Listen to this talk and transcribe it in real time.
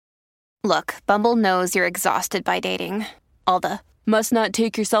Look, Bumble knows you're exhausted by dating. All the must not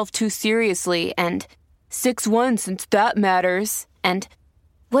take yourself too seriously and 6'1" since that matters. And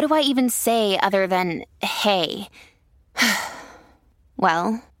what do I even say other than hey?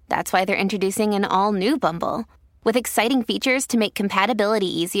 Well, that's why they're introducing an all-new Bumble with exciting features to make compatibility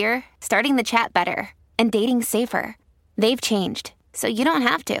easier, starting the chat better, and dating safer. They've changed, so you don't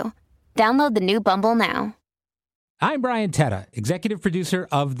have to. Download the new Bumble now. I'm Brian Tetta, executive producer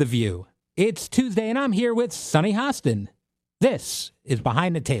of The View. It's Tuesday, and I'm here with Sunny Hostin. This is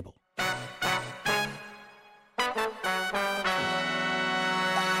Behind the Table.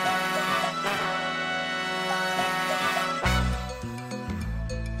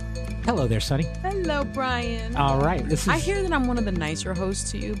 Hello there, Sunny. Hello, Brian. All right. I hear that I'm one of the nicer hosts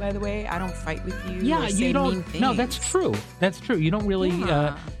to you, by the way. I don't fight with you. Yeah, or say you don't. Mean things. No, that's true. That's true. You don't really.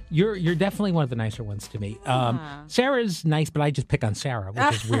 Yeah. You're definitely one of the nicer ones to me. Yeah. Sarah's nice, but I just pick on Sarah,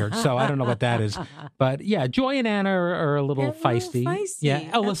 which is weird. So I don't know what that is. But yeah, Joy and Anna are a little feisty. Yeah,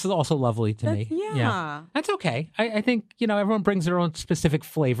 Ellis is also lovely to me. Yeah. That's okay. I think everyone brings their own specific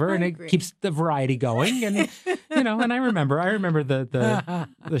flavor, and it keeps the variety going. And and I remember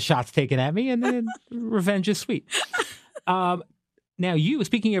the shots taken at me, and then revenge is sweet. Now, you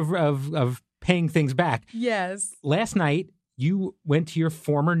speaking of paying things back. Yes. Last night, you went to your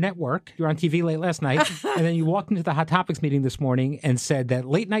former network. You were on TV late last night, and then you walked into the Hot Topics meeting this morning and said that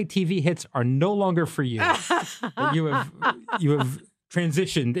late night TV hits are no longer for you. That you have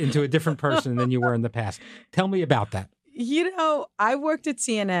transitioned into a different person than you were in the past. Tell me about that. I worked at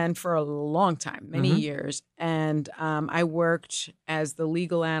CNN for a long time, many years, and I worked as the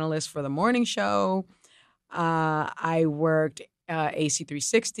legal analyst for the morning show. I worked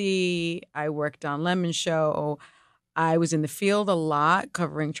AC360. I worked on Lemon Show. I was in the field a lot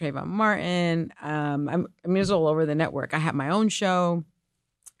covering Trayvon Martin. It was all over the network. I had my own show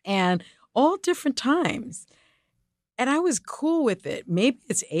and all different times. And I was cool with it. Maybe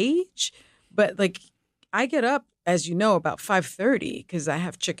it's age, but I get up, as you know, about 5:30 because I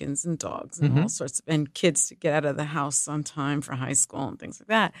have chickens and dogs and all sorts and kids to get out of the house on time for high school and things like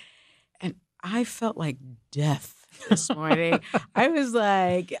that. And I felt like death this morning. I was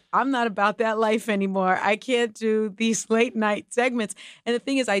like, I'm not about that life anymore. I can't do these late night segments. And the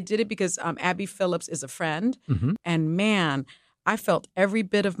thing is, I did it because Abby Phillips is a friend. And man, I felt every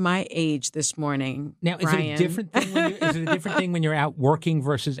bit of my age this morning. Now, is Brian. it a different thing when you're out working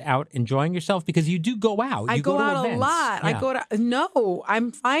versus out enjoying yourself? Because you do go out. I go out a lot. Yeah. No,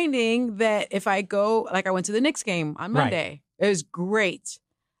 I'm finding that if I go, like I went to the Knicks game on Monday. Right. It was great.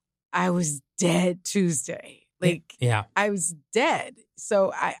 I was dead Tuesday. I was dead.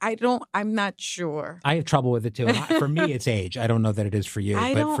 So I'm not sure. I have trouble with it too. For me, it's age. I don't know that it is for you,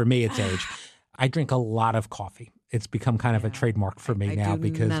 but for me, it's age. I drink a lot of coffee. It's become kind of a trademark for me now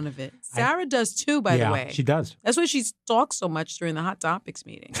because none of it. Sarah does too, by the way. She does. That's why she talks so much during the Hot Topics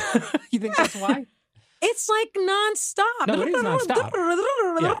meeting. You think that's why? It's like nonstop. No, it is nonstop.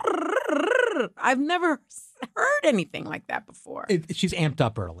 Yeah. I've never heard anything like that before. She's amped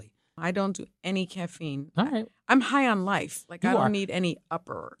up early. I don't do any caffeine. All right. I'm high on life. I don't need any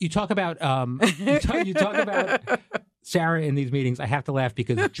upper. You talk about you talk about Sarah in these meetings. I have to laugh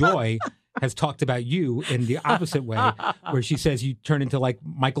because Joy has talked about you in the opposite way, where she says you turn into like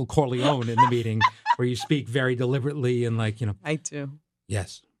Michael Corleone in the meeting, where you speak very deliberately and I do.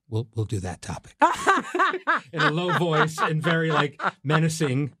 Yes, we'll do that topic in a low voice and very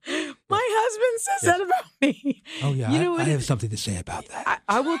menacing. My husband says that about me. Oh yeah, I have something to say about that.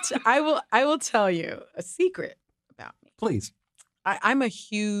 I will tell you a secret about me. Please. I'm a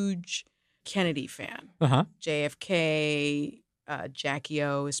huge Kennedy fan. JFK, Jackie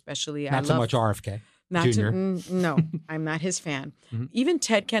O, especially. Not so much RFK. Junior. No, I'm not his fan. Even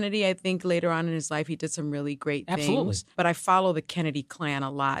Ted Kennedy, I think later on in his life, he did some really great things. But I follow the Kennedy clan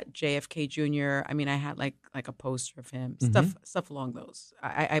a lot. JFK Jr. I mean, I had like a poster of him, stuff along those.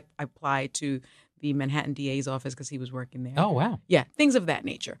 I applied to the Manhattan DA's office because he was working there. Oh, wow. Yeah, things of that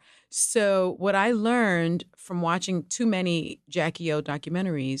nature. So what I learned from watching too many Jackie O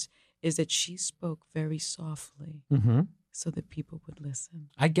documentaries is that she spoke very softly so that people would listen.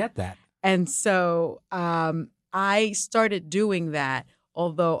 I get that. And so I started doing that,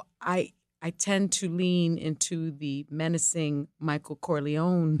 although I tend to lean into the menacing Michael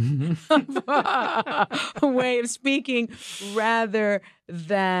Corleone way of speaking rather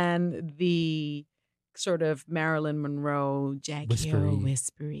than the sort of Marilyn Monroe, Jackie O,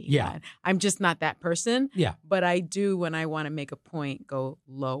 whispery. Yeah. I'm just not that person. Yeah. But I do, when I want to make a point, go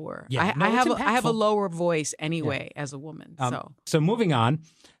lower. Yeah. I have a lower voice anyway as a woman. So moving on.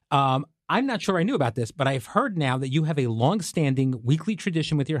 I'm not sure I knew about this, but I've heard now that you have a long-standing weekly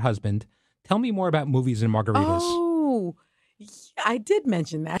tradition with your husband. Tell me more about movies and margaritas. Oh, yeah, I did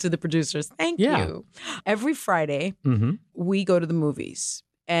mention that to the producers. Thank you. Every Friday, we go to the movies.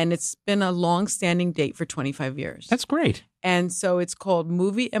 And it's been a long-standing date for 25 years. That's great. And so it's called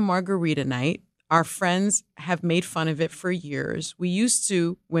Movie and Margarita Night. Our friends have made fun of it for years. We used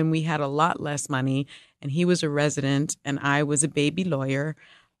to, when we had a lot less money, and he was a resident and I was a baby lawyer,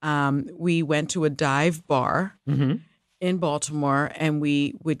 we went to a dive bar in Baltimore, and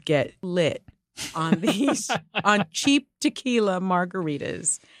we would get lit on these on cheap tequila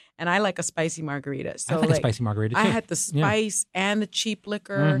margaritas. And I like a spicy margarita. So I like a spicy margarita, too. I had the spice and the cheap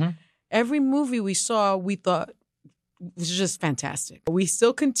liquor. Every movie we saw, we thought was just fantastic. We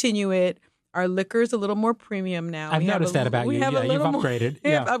still continue it. Our liquor is a little more premium now. I've noticed that about you. Yeah, you've upgraded.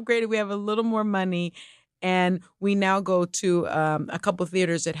 We have upgraded. We have a little more money. And we now go to a couple of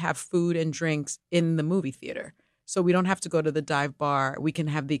theaters that have food and drinks in the movie theater. So we don't have to go to the dive bar. We can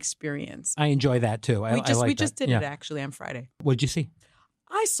have the experience. I enjoy that, too. We just did it, actually, on Friday. What did you see?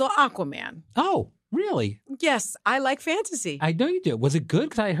 I saw Aquaman. Oh, really? Yes, I like fantasy. I know you do. Was it good?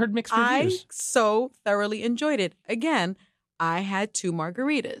 Because I heard mixed reviews. I so thoroughly enjoyed it. Again, I had 2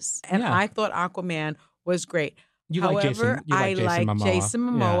 margaritas, and I thought Aquaman was great. However, I like Jason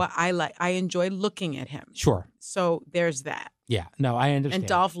Momoa. Yeah. I enjoy looking at him. Sure. So there's that. Yeah. No, I understand. And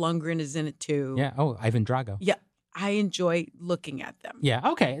Dolph Lundgren is in it too. Yeah. Oh, Ivan Drago. Yeah. I enjoy looking at them.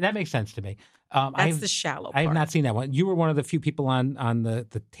 Yeah. Okay. That makes sense to me. That's the shallow part. I have not seen that one. You were one of the few people on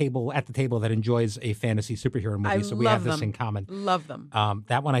the table at the table that enjoys a fantasy superhero movie, so we have this in common. Love them.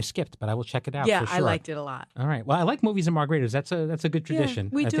 That one I skipped, but I will check it out. Yeah, for sure. I liked it a lot. All right. Well, I like movies and margaritas. That's a good tradition.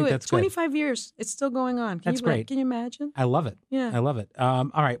 Yeah, we do think it. That's 25 years. It's still going on. That's great. Can you imagine? I love it. Yeah. I love it. All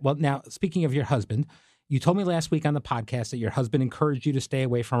right. Well, now speaking of your husband, you told me last week on the podcast that your husband encouraged you to stay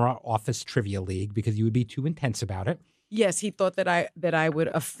away from our office trivia league because you would be too intense about it. Yes, he thought that I would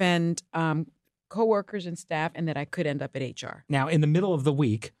offend coworkers and staff, and that I could end up at HR. Now, in the middle of the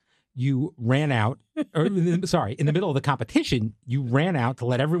week, you ran out, in the middle of the competition, you ran out to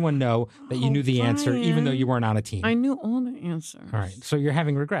let everyone know that you knew the answer, even though you weren't on a team. I knew all the answers. All right. So you're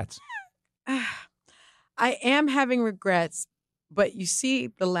having regrets. I am having regrets, but you see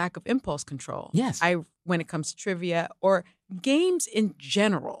the lack of impulse control. Yes. When it comes to trivia or games in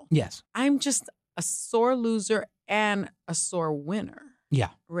general. Yes. I'm just a sore loser and a sore winner. Yeah.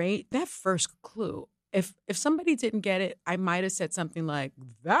 Right? That first clue. If somebody didn't get it, I might have said something like,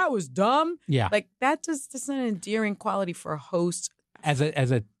 that was dumb. Yeah. Like that's an endearing quality for a host. As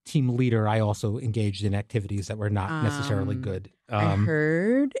a team leader, I also engaged in activities that were not necessarily good. I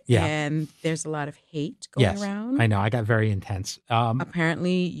heard. Yeah. And there's a lot of hate going around. I know. I got very intense.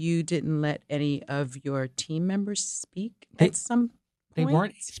 Apparently, you didn't let any of your team members speak at some point. They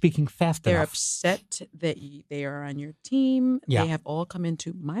weren't speaking fast enough. They're upset that they are on your team. Yeah. They have all come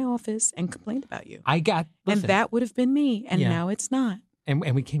into my office and complained about you. Listen, and that would have been me, and now it's not. And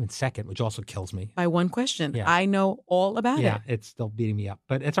we came in second, which also kills me. By one question. Yeah. I know all about it. Yeah, it's still beating me up.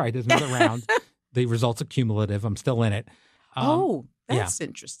 But it's all right. There's another round. The results are cumulative. I'm still in it. That's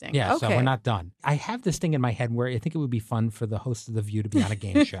interesting. Yeah, okay. So we're not done. I have this thing in my head where I think it would be fun for the hosts of The View to be on a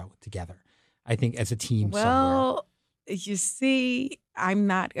game show together. I think as a team somewhere. Well, you see, I'm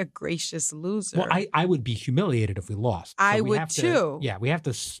not a gracious loser. Well, I would be humiliated if we lost. So I would too. Yeah, we have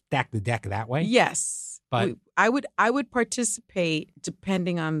to stack the deck that way. Yes. But I would participate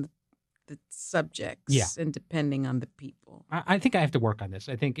depending on the subjects and depending on the people. I think I have to work on this.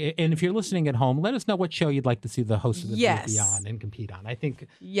 I think, and if you're listening at home, let us know what show you'd like to see the hosts of The View be on and compete on. I think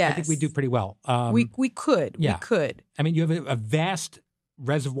we do pretty well. We could. Yeah. We could. I mean, you have a vast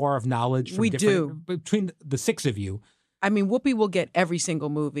reservoir of knowledge. Between the 6 of you. I mean, Whoopi will get every single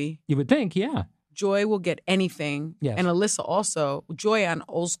movie. You would think, yeah. Joy will get anything. Yes. And Alyssa also. Joy on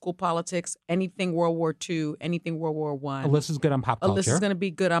old school politics, anything World War II, anything World War I. Alyssa's good on pop culture. Alyssa's going to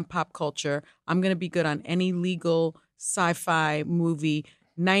be good on pop culture. I'm going to be good on any legal sci-fi movie,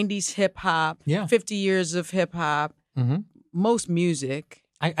 90s hip hop, 50 years of hip hop, most music.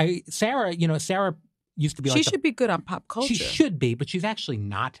 Sarah used to be she should be good on pop culture. She should be, but she's actually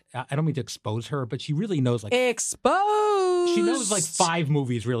not. I don't mean to expose her, but she really knows exposed. She knows 5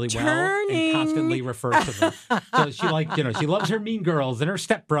 movies really well and constantly refers to them. So she loves her Mean Girls and her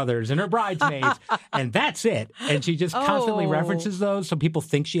Step Brothers and her Bridesmaids, and that's it. And she just constantly references those, so people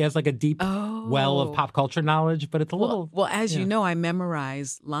think she has a deep well of pop culture knowledge, but it's a little. Well, as you know, I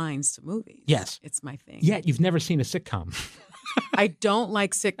memorize lines to movies. Yes, it's my thing. Yet you've never seen a sitcom. I don't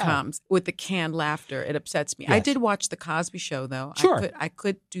like sitcoms with the canned laughter. It upsets me. Yes. I did watch The Cosby Show, though. Sure. I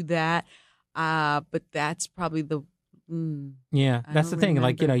could do that, but that's probably the Yeah, I that's the don't thing.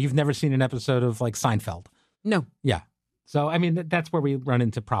 Like, remember. you've never seen an episode of like Seinfeld. No, Yeah. So, I mean, that's where we run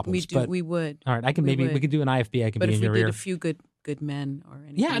into problems. we do. But, We would. all right, we could do an IFB. I can But be if in we your did ear. a few good men or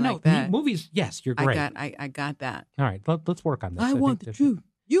anything Yeah, no, like that, movies, yes, you're great. I got that. All right, let's work on this. I want the truth.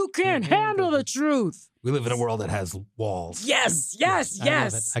 You can't handle the truth. We live in a world that has walls. Yes. I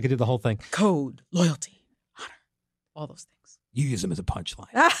love it. I could do the whole thing. Code, loyalty, honor, all those things. You use them as a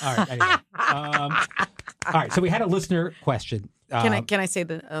punchline. All right, anyway. All right, so we had a listener question. Can I say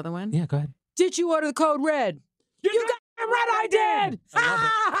the other one? Yeah, go ahead. Did you order the code red? You got it red. I did. I love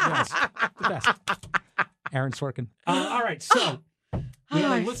it. Yes, the best. Aaron Sorkin. All right, so we had a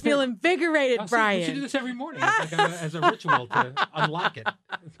I listener. feel invigorated, Oh, see, Brian. we should do this every morning. It's like as a ritual to unlock it.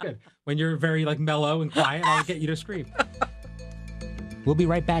 It's good. When you're very like mellow and quiet, I'll get you to scream. We'll be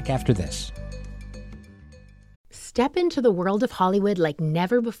right back after this. Step into the world of Hollywood like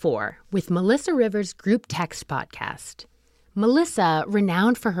never before with Melissa Rivers' Group Text podcast. Melissa,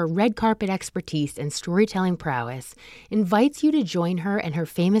 renowned for her red carpet expertise and storytelling prowess, invites you to join her and her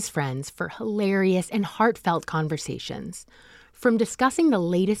famous friends for hilarious and heartfelt conversations. From discussing the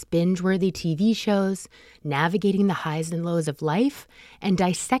latest binge-worthy TV shows, navigating the highs and lows of life, and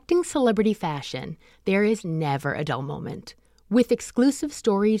dissecting celebrity fashion, there is never a dull moment. With exclusive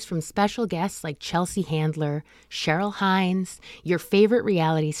stories from special guests like Chelsea Handler, Cheryl Hines, your favorite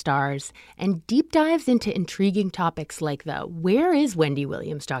reality stars, and deep dives into intriguing topics like the Where is Wendy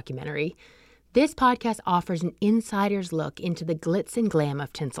Williams documentary, this podcast offers an insider's look into the glitz and glam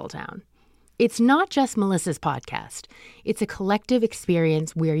of Tinseltown. It's not just Melissa's podcast. It's a collective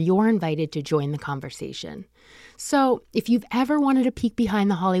experience where you're invited to join the conversation. So, if you've ever wanted a peek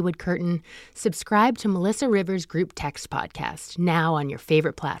behind the Hollywood curtain, subscribe to Melissa Rivers' Group Text podcast, now on your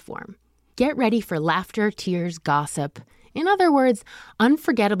favorite platform. Get ready for laughter, tears, gossip. In other words,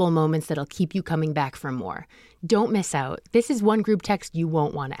 unforgettable moments that'll keep you coming back for more. Don't miss out. This is one group text you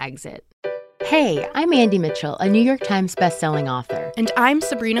won't want to exit. Hey, I'm Andy Mitchell, a New York Times bestselling author. And I'm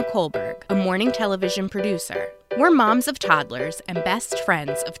Sabrina Kohlberg, a morning television producer. We're moms of toddlers and best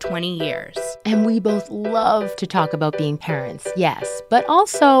friends of 20 years. And we both love to talk about being parents, yes, but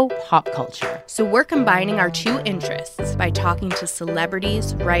also pop culture. So we're combining our two interests by talking to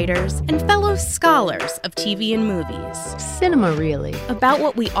celebrities, writers, and fellow scholars of TV and movies. Cinema, really. About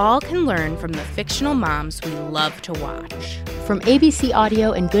what we all can learn from the fictional moms we love to watch. From ABC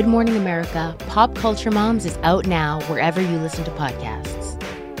Audio and Good Morning America, Pop Culture Moms is out now wherever you listen to podcasts.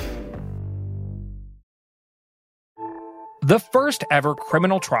 The first ever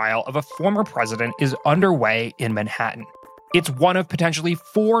criminal trial of a former president is underway in Manhattan. It's one of potentially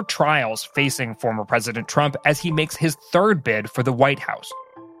 4 trials facing former President Trump as he makes his third bid for the White House.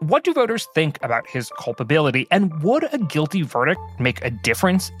 What do voters think about his culpability, and would a guilty verdict make a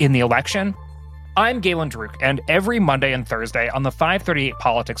difference in the election? I'm Galen Druk, and every Monday and Thursday on the 538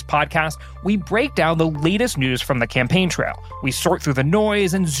 Politics podcast, we break down the latest news from the campaign trail. We sort through the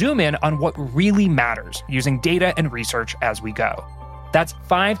noise and zoom in on what really matters, using data and research as we go. That's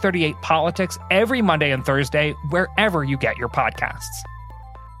 538 Politics every Monday and Thursday, wherever you get your podcasts.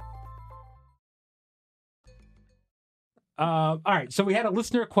 All right, so we had a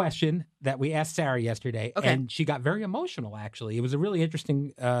listener question that we asked Sarah yesterday, and she got very emotional, actually. It was a really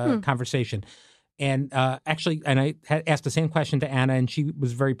interesting conversation. And actually, and I had asked the same question to Anna, and she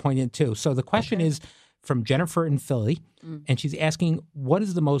was very poignant too. So the question is from Jennifer in Philly, and she's asking, what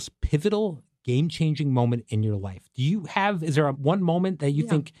is the most pivotal, game-changing moment in your life? Is there one moment that you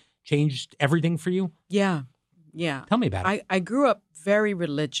think changed everything for you? Yeah. Tell me about it. I grew up very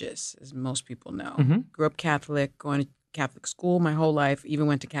religious, as most people know. Grew up Catholic, going to Catholic school my whole life, even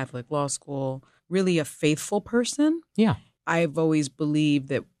went to Catholic law school. Really a faithful person. Yeah. I've always believed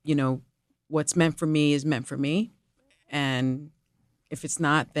that, what's meant for me is meant for me. And if it's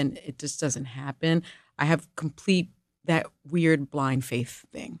not, then it just doesn't happen. I have that weird blind faith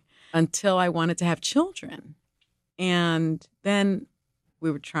thing until I wanted to have children. And then we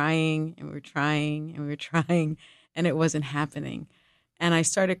were trying and we were trying and we were trying, and it wasn't happening. And I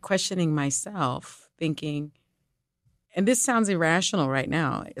started questioning myself, thinking, and this sounds irrational right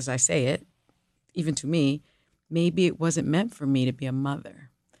now as I say it, even to me, maybe it wasn't meant for me to be a mother.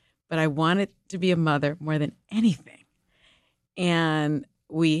 But I wanted to be a mother more than anything. And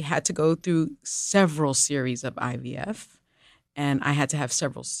we had to go through several series of IVF. And I had to have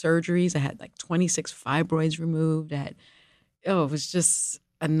several surgeries. I had like 26 fibroids removed. It was just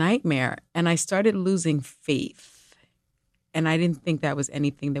a nightmare. And I started losing faith. And I didn't think that was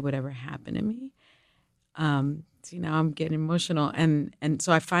anything that would ever happen to me. See, now I'm getting emotional. And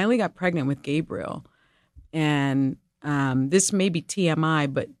so I finally got pregnant with Gabriel. And this may be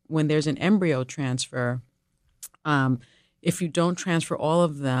TMI, but when there's an embryo transfer, If you don't transfer all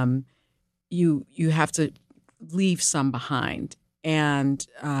of them, you have to leave some behind. And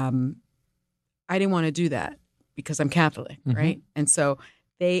I didn't want to do that because I'm Catholic, right? And so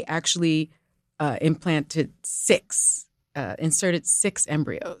they actually inserted 6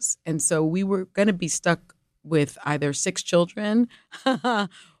 embryos. And so we were going to be stuck with either 6 children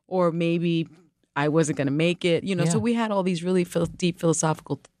or maybe I wasn't going to make it, So we had all these really deep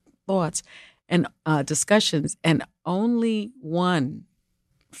philosophical thoughts and discussions, and only one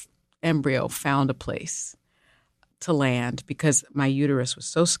embryo found a place to land because my uterus was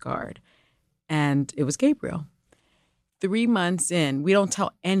so scarred, and it was Gabriel. 3 months in, we don't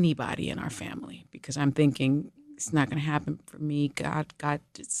tell anybody in our family because I'm thinking it's not going to happen for me. God,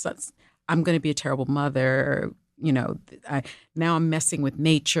 I'm going to be a terrible mother. Now I'm messing with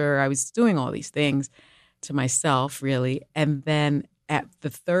nature. I was doing all these things to myself, really. And then at the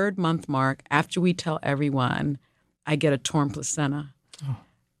 3rd month mark, after we tell everyone, I get a torn placenta. Oh.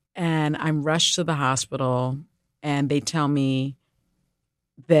 And I'm rushed to the hospital, and they tell me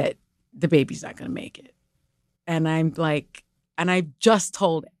that the baby's not going to make it. And I'm like, and I just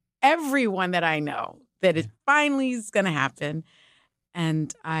told everyone that I know that it finally is going to happen.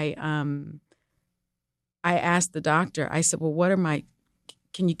 And I asked the doctor, I said, well,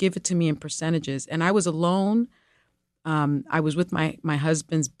 can you give it to me in percentages? And I was alone. I was with my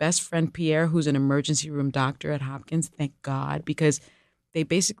husband's best friend, Pierre, who's an emergency room doctor at Hopkins, thank God, because they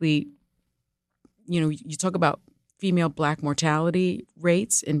basically, you talk about female Black mortality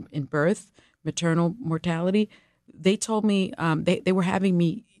rates in birth, maternal mortality. They told me they were having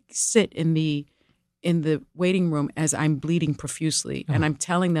me sit in the waiting room as I'm bleeding profusely, and I'm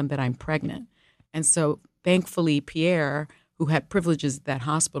telling them that I'm pregnant. And so thankfully, Pierre, who had privileges at that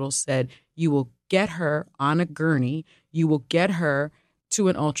hospital, said, you will get her on a gurney, you will get her to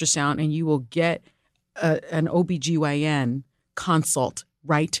an ultrasound, and you will get an OBGYN consult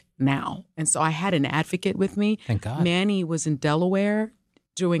right now. And so I had an advocate with me. Thank God. Manny was in Delaware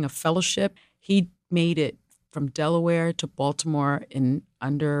doing a fellowship. He made it from Delaware to Baltimore in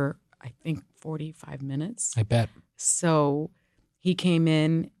under, I think, 45 minutes. I bet. So he came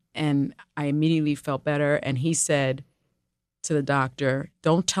in, and I immediately felt better. And he said to the doctor,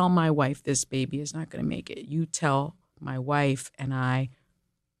 don't tell my wife this baby is not going to make it. You tell my wife and I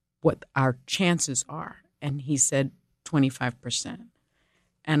what our chances are. And he said 25%.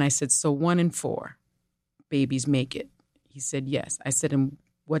 And I said, so 1 in 4 babies make it. He said, yes. I said, and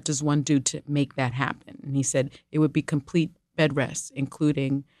what does one do to make that happen? And he said, it would be complete bed rest,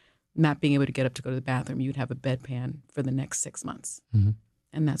 including not being able to get up to go to the bathroom. You'd have a bedpan for the next 6 months. Mm-hmm.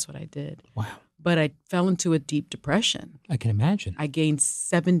 And that's what I did. Wow. But I fell into a deep depression. I can imagine. I gained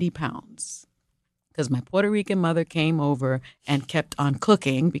 70 pounds because my Puerto Rican mother came over and kept on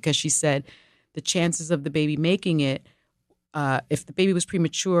cooking because she said the chances of the baby making it, if the baby was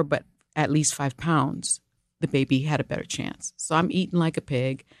premature but at least 5 pounds, the baby had a better chance. So I'm eating like a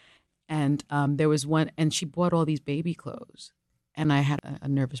pig. And there was one, and she bought all these baby clothes. And I had a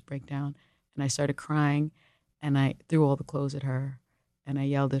nervous breakdown, and I started crying, and I threw all the clothes at her. And I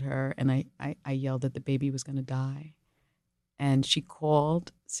yelled at her, and I yelled that the baby was going to die. And she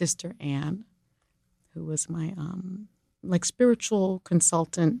called Sister Anne, who was my spiritual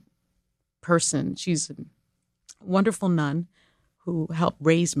consultant person. She's a wonderful nun who helped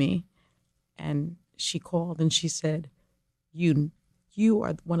raise me. And she called and she said, you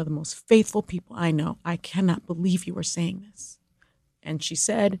are one of the most faithful people I know. I cannot believe you are saying this. And she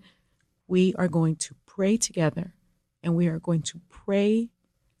said, we are going to pray together. And we are going to pray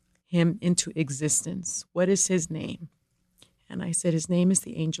him into existence. What is his name? And I said, his name is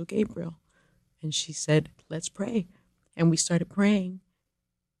the angel Gabriel. And she said, let's pray. And we started praying.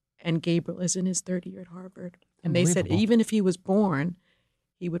 And Gabriel is in his 3rd year at Harvard. And they said, even if he was born,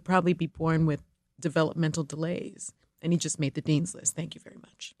 he would probably be born with developmental delays. And he just made the dean's list. Thank you very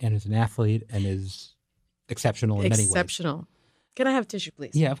much. And is an athlete and is exceptional in many ways. Exceptional. Can I have tissue,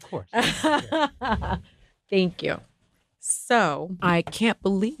 please? Yeah, of course. Thank you. So I can't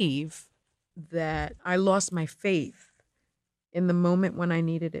believe that I lost my faith in the moment when I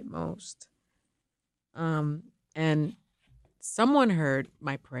needed it most. And someone heard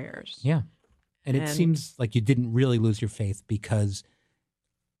my prayers. Yeah. And it seems like you didn't really lose your faith because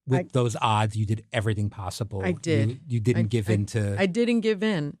with those odds, you did everything possible. I did. You didn't give in to... I didn't give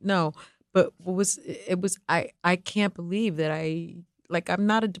in, no. But I can't believe that I'm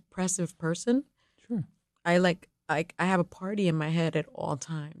not a depressive person. Sure. I have a party in my head at all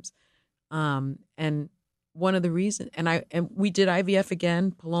times. And one of the reasons, and we did IVF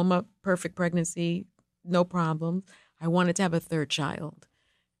again, Paloma, perfect pregnancy, no problem. I wanted to have a 3rd child.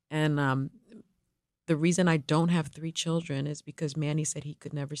 And the reason I don't have 3 children is because Manny said he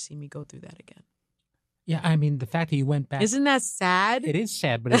could never see me go through that again. Yeah, I mean, the fact that you went back. Isn't that sad? It is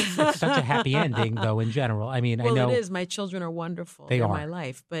sad, but it's such a happy ending, though, in general. I mean, well, I know. It is. My children are wonderful. They're my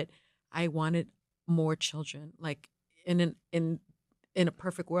life. But I wanted more children. Like in a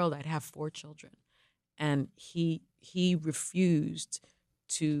perfect world, I'd have 4 children. And he refused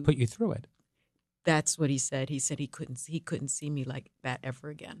to put you through it. That's what he said. He said he couldn't see me like that ever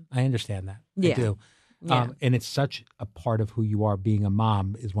again. I understand that. Yeah. I do. Yeah. And it's such a part of who you are. Being a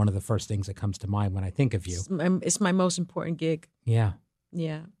mom is one of the first things that comes to mind when I think of you. It's my most important gig. Yeah.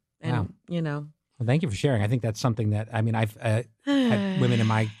 Yeah. And, Well, thank you for sharing. I think that's something that, I mean, I've had women in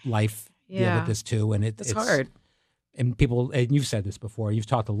my life deal with this too. And it's hard. And people, and you've said this before, you've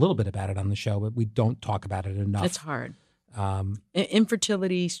talked a little bit about it on the show, but we don't talk about it enough. It's hard.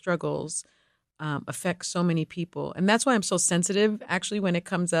 Infertility struggles affect so many people. And that's why I'm so sensitive, actually, when it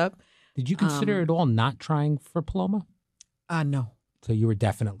comes up. Did you consider at all not trying for Paloma? No. So you were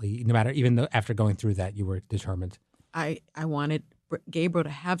definitely, no matter, even though after going through that, you were determined. I wanted Gabriel to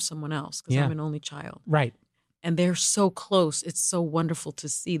have someone else because I'm an only child. Right. And they're so close. It's so wonderful to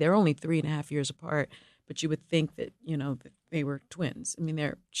see. They're only 3.5 years apart, but you would think that, that they were twins. I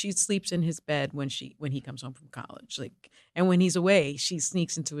mean, she sleeps in his bed when he comes home from college. And when he's away, she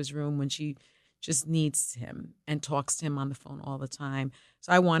sneaks into his room when she just needs him and talks to him on the phone all the time.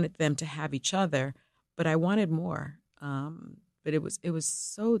 So I wanted them to have each other, but I wanted more. But it was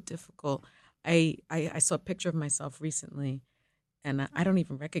so difficult. I saw a picture of myself recently, and I don't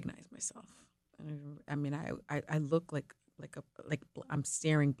even recognize myself. I mean, I look like I'm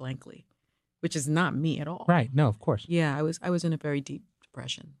staring blankly, which is not me at all. Right. No, of course. Yeah, I was in a very deep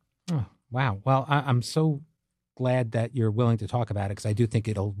depression. Oh, wow. Well, I'm so glad that you're willing to talk about it because I do think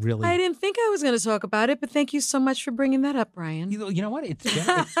it'll really. I didn't think I was going to talk about it, but thank you so much for bringing that up, Brian. You know what? It's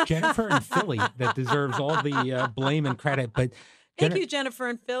Jennifer and Philly that deserves all the blame and credit, but. Thank you, Jennifer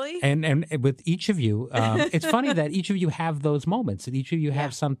and Philly. And with each of you, it's funny that each of you have those moments. That each of you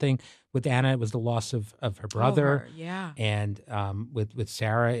have something. With Anna, it was the loss of her brother. Yeah. And with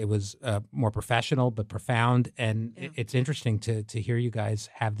Sarah, it was more professional but profound. And it's interesting to hear you guys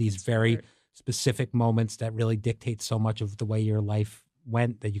have these very specific moments that really dictate so much of the way your life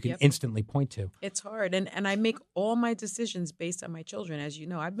went that you can instantly point to. It's hard. And I make all my decisions based on my children. As you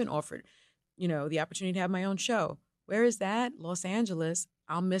know, I've been offered, the opportunity to have my own show. Where is that? Los Angeles.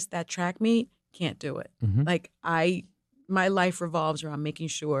 I'll miss that track meet. Can't do it. Mm-hmm. My life revolves around making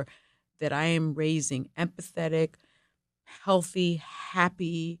sure that I am raising empathetic, healthy,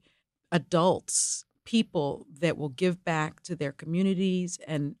 happy adults, people that will give back to their communities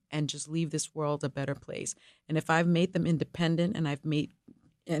and just leave this world a better place. And if I've made them independent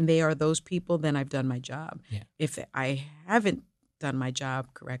and they are those people, then I've done my job. Yeah. If I haven't done my job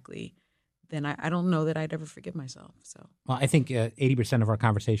correctly, then I don't know that I'd ever forgive myself. So, well, I think 80% of our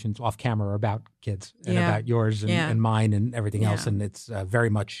conversations off camera are about kids and about yours and mine and everything else. And it's very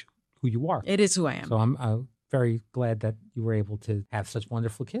much who you are. It is who I am. So I'm very glad that you were able to have such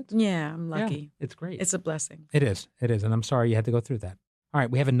wonderful kids. Yeah, I'm lucky. Yeah, it's great. It's a blessing. It is. And I'm sorry you had to go through that. All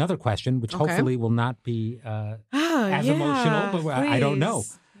right. We have another question, which hopefully will not be as emotional, but I don't know.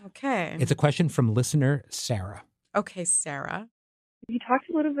 Okay. It's a question from listener Sarah. Okay, Sarah. You talked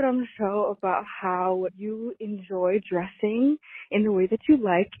a little bit on the show about how you enjoy dressing in the way that you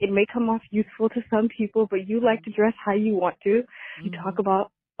like. It may come off youthful to some people, but you like to dress how you want to. You talk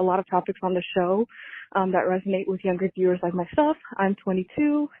about a lot of topics on the show that resonate with younger viewers like myself. I'm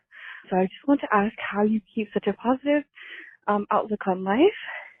 22, so I just want to ask how you keep such a positive outlook on life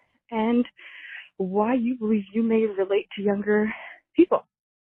and why you believe you may relate to younger people.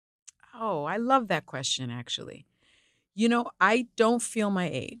 Oh, I love that question, actually. I don't feel my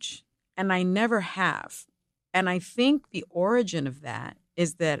age, and I never have. And I think the origin of that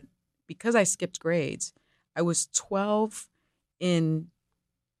is that because I skipped grades, I was 12 in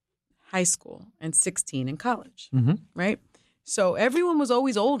high school and 16 in college, right? So everyone was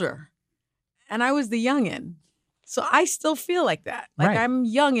always older, and I was the youngin'. So I still feel like that. Like I'm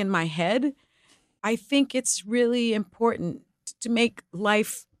young in my head. I think it's really important to make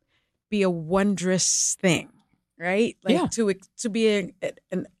life be a wondrous thing. Right? To be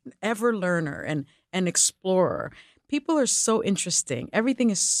an ever learner and an explorer. People are so interesting.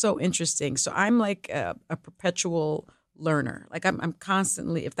 Everything is so interesting. So I'm like a perpetual learner. Like I'm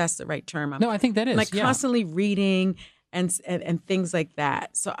constantly, if that's the right term. No, I think that is. Like constantly reading and things like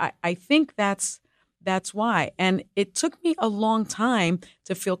that. So I think that's That's why. And it took me a long time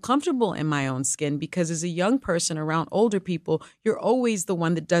to feel comfortable in my own skin because as a young person around older people, you're always the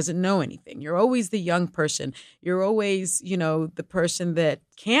one that doesn't know anything. You're always the young person. You're always, the person that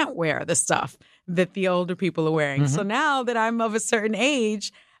can't wear the stuff that the older people are wearing. So now that I'm of a certain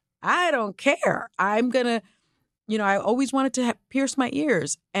age, I don't care. I'm going to, I always wanted to pierce my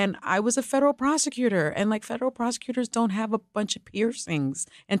ears. And I was a federal prosecutor. And federal prosecutors don't have a bunch of piercings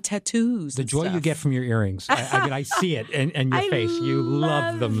and tattoos. The joy you get from your earrings. I see it in your face. You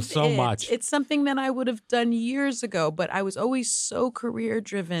love them so much. It's something that I would have done years ago, but I was always so career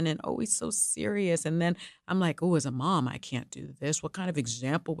driven and always so serious. And then I'm like, as a mom, I can't do this. What kind of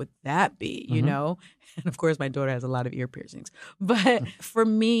example would that be? And of course, my daughter has a lot of ear piercings. But for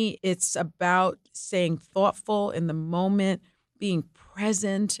me, it's about staying thoughtful in the moment, being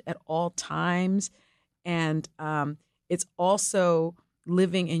present at all times. And it's also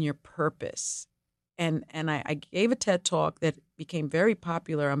living in your purpose. And I gave a TED Talk that became very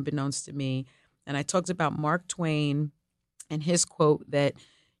popular unbeknownst to me. And I talked about Mark Twain and his quote that,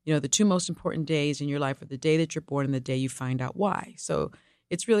 the two most important days in your life are the day that you're born and the day you find out why. So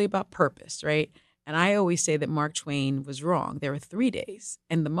it's really about purpose, right? And I always say that Mark Twain was wrong. There are 3 days.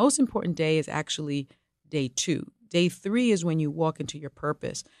 And the most important day is actually day 2. Day 3 is when you walk into your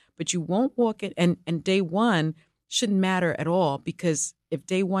purpose. But you won't walk it. And day 1 shouldn't matter at all, because if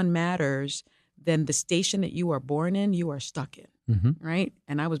day 1 matters, then the station that you are born in, you are stuck in, right?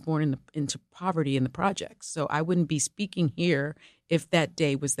 And I was born into poverty in the projects. So I wouldn't be speaking here if that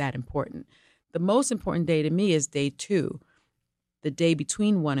day was that important. The most important day to me is day 2. The day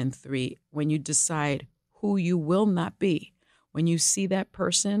between 1 and 3, when you decide who you will not be, when you see that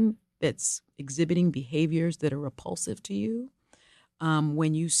person that's exhibiting behaviors that are repulsive to you,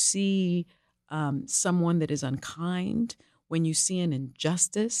 when you see someone that is unkind, when you see an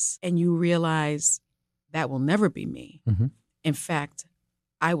injustice and you realize that will never be me. In fact,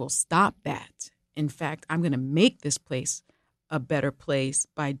 I will stop that. In fact, I'm going to make this place a better place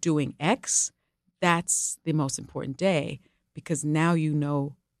by doing X. That's the most important day. Because now you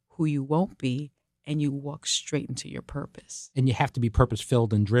know who you won't be and you walk straight into your purpose. And you have to be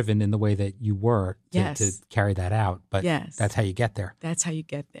purpose-filled and driven in the way that you were to carry that out. But that's how you get there. That's how you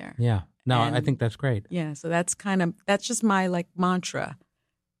get there. Yeah. No, I think that's great. Yeah. So that's just my mantra.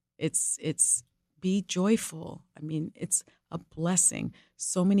 It's be joyful. I mean, it's a blessing.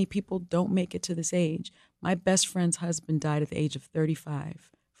 So many people don't make it to this age. My best friend's husband died at the age of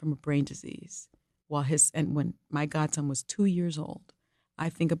 35 from a brain disease. When my godson was 2 years old. I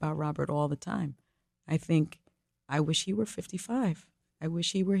think about Robert all the time. I think, I wish he were 55. I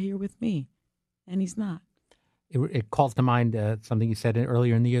wish he were here with me. And he's not. It calls to mind something you said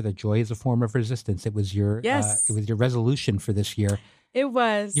earlier in the year, that joy is a form of resistance. It was your your resolution for this year. It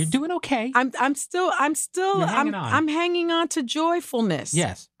was. You're doing okay. I'm hanging on to joyfulness.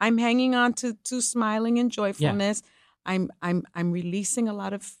 Yes. I'm hanging on to smiling and joyfulness. Yeah. I'm releasing a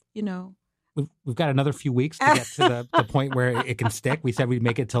lot of, We've got another few weeks to get to the point where it can stick. We said we'd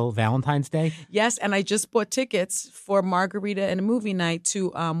make it till Valentine's Day. Yes, and I just bought tickets for margarita and a movie night to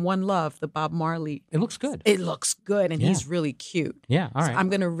One Love, the Bob Marley. It looks good. It looks good, and he's really cute. Yeah, all right. So I'm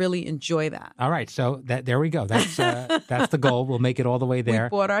going to really enjoy that. All right, so there we go. That's the goal. We'll make it all the way there. We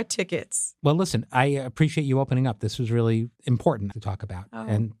bought our tickets. Well, listen, I appreciate you opening up. This was really important to talk about,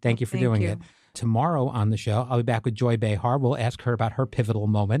 and thank you for doing it. Tomorrow on the show, I'll be back with Joy Behar. We'll ask her about her pivotal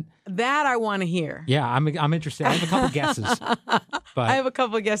moment. That I want to hear. Yeah, I'm interested. I have a couple guesses. But I have a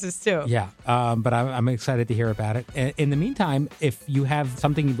couple of guesses too. Yeah, but I'm excited to hear about it. In the meantime, if you have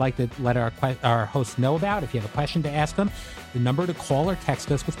something you'd like to let our hosts know about, if you have a question to ask them, the number to call or text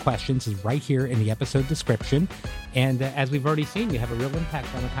us with questions is right here in the episode description. And as we've already seen, we have a real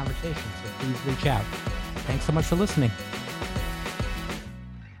impact on the conversation, so please reach out. Thanks so much for listening.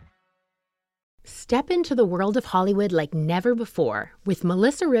 Step into the world of Hollywood like never before with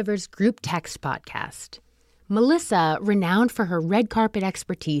Melissa Rivers' Group Text podcast. Melissa, renowned for her red carpet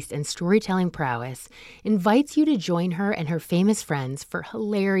expertise and storytelling prowess, invites you to join her and her famous friends for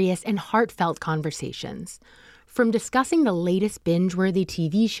hilarious and heartfelt conversations. From discussing the latest binge-worthy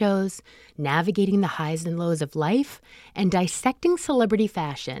TV shows, navigating the highs and lows of life, and dissecting celebrity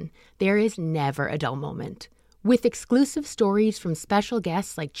fashion, there is never a dull moment. With exclusive stories from special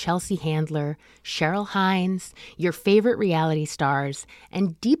guests like Chelsea Handler, Cheryl Hines, your favorite reality stars,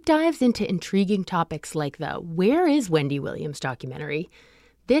 and deep dives into intriguing topics like the Where is Wendy Williams documentary,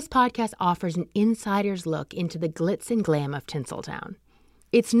 this podcast offers an insider's look into the glitz and glam of Tinseltown.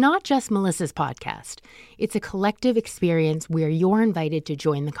 It's not just Melissa's podcast. It's a collective experience where you're invited to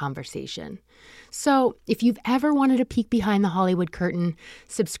join the conversation. So if you've ever wanted a peek behind the Hollywood curtain,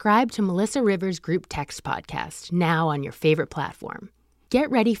 subscribe to Melissa Rivers' Group Text podcast now on your favorite platform. Get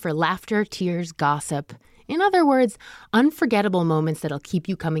ready for laughter, tears, gossip. In other words, unforgettable moments that'll keep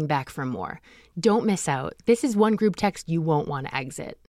you coming back for more. Don't miss out. This is one group text you won't want to exit.